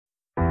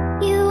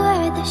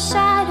the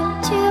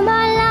shadow to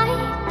my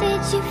light.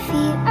 Did you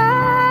feel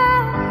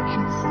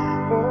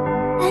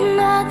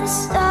another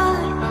star?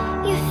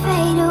 You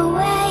fade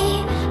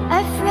away,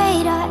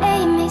 afraid our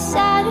aim is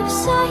out of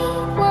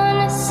sight.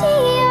 Wanna see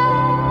you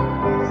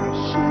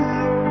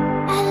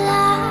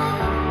alive.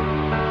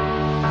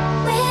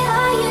 Where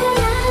are you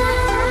now?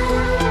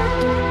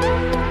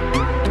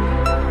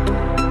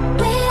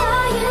 Where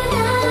are you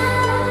now?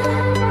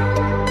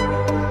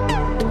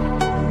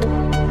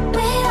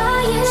 Where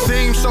are you?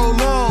 Seems so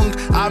long,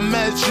 I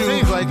met you.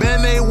 Seems like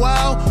been a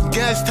while,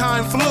 guess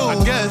time flew. I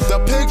guess the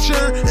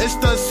picture is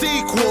the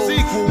sequel.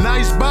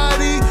 Nice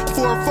body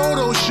for a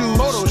photo shoot.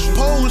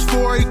 Pose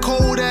for a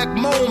Kodak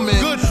moment.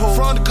 Good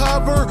front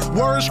cover,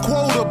 words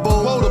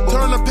quotable.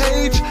 Turn the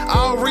page,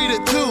 I'll read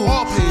it too.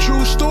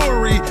 True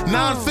story,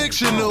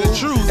 non-fictional.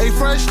 A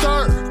fresh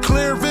start,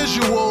 clear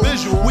visual.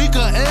 We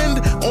can end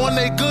on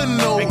a good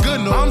note.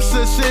 I'm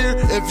sincere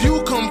if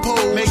you compose.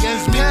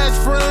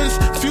 Past friends,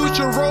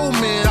 future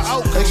romance.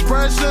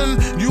 Expression,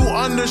 you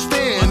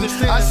understand.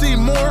 I see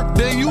more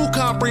than you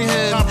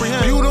comprehend.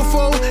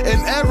 Beautiful in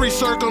every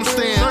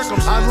circumstance.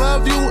 I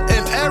love you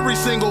in every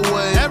single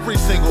way.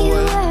 You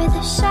were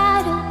the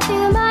shadow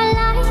to my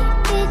light.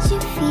 Did you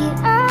feel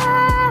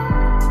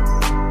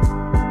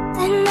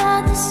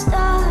another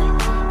star?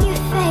 You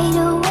fade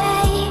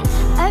away,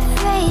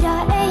 afraid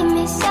our aim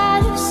is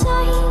out of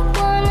sight.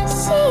 Wanna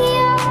see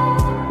you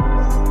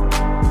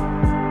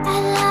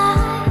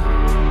alive.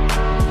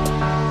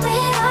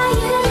 Where are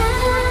you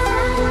now?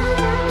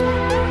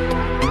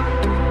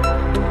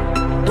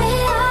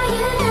 Where are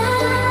you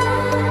now?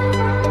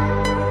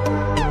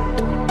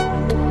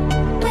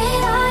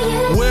 Where are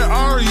you? Where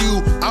are you?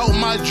 Out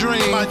my dream.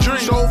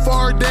 So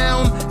far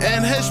down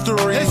in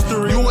history.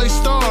 You a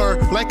star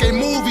like a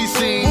movie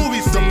scene.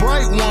 The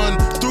bright one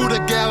through the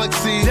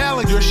galaxy.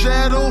 Your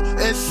shadow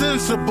is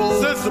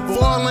sensible.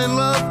 Fall in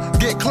love,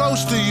 get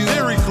close to you.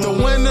 The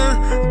winter,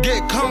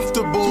 get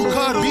comfortable.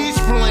 Beach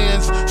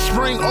plans,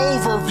 spring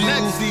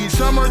overview.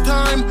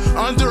 Summertime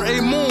under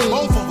a moon.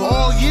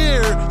 All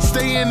year,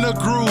 stay in the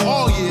groove.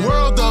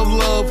 World of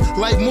love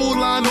like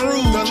Moulin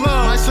Rouge.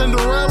 My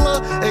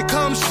Cinderella, it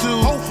comes to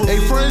a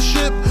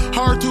friendship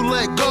hard to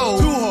let go.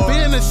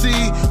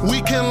 Fantasy,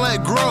 we can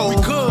let grow.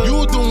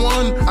 You the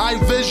one I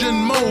vision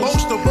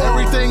most.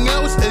 Everything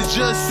else is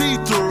just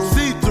see-through.